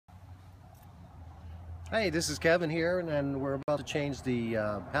Hey, this is Kevin here, and we're about to change the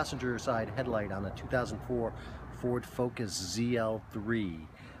passenger side headlight on a 2004 Ford Focus ZL3.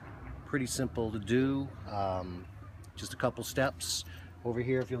 Pretty simple to do, just a couple steps. Over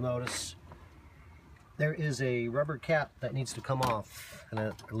here, if you'll notice, there is a rubber cap that needs to come off, and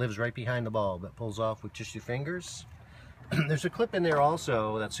it lives right behind the bulb. It pulls off with just your fingers. There's a clip in there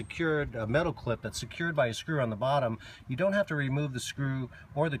also that's secured, a metal clip that's secured by a screw on the bottom. You don't have to remove the screw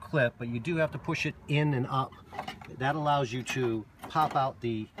or the clip, but you do have to push it in and up. That allows you to pop out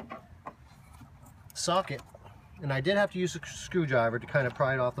the socket. And I did have to use a screwdriver to kind of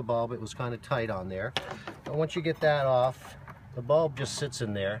pry it off the bulb. It was kind of tight on there. But once you get that off, the bulb just sits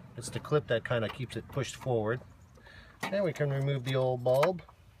in there. It's the clip that kind of keeps it pushed forward. Then we can remove the old bulb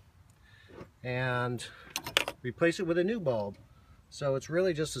and replace it with a new bulb. So it's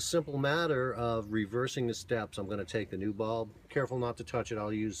really just a simple matter of reversing the steps. I'm going to take the new bulb, careful not to touch it.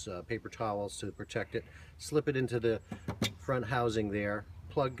 I'll use paper towels to protect it, slip it into the front housing there,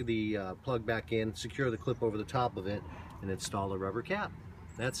 plug the plug back in, secure the clip over the top of it, and install a rubber cap.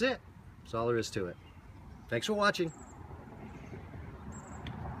 That's it. That's all there is to it. Thanks for watching.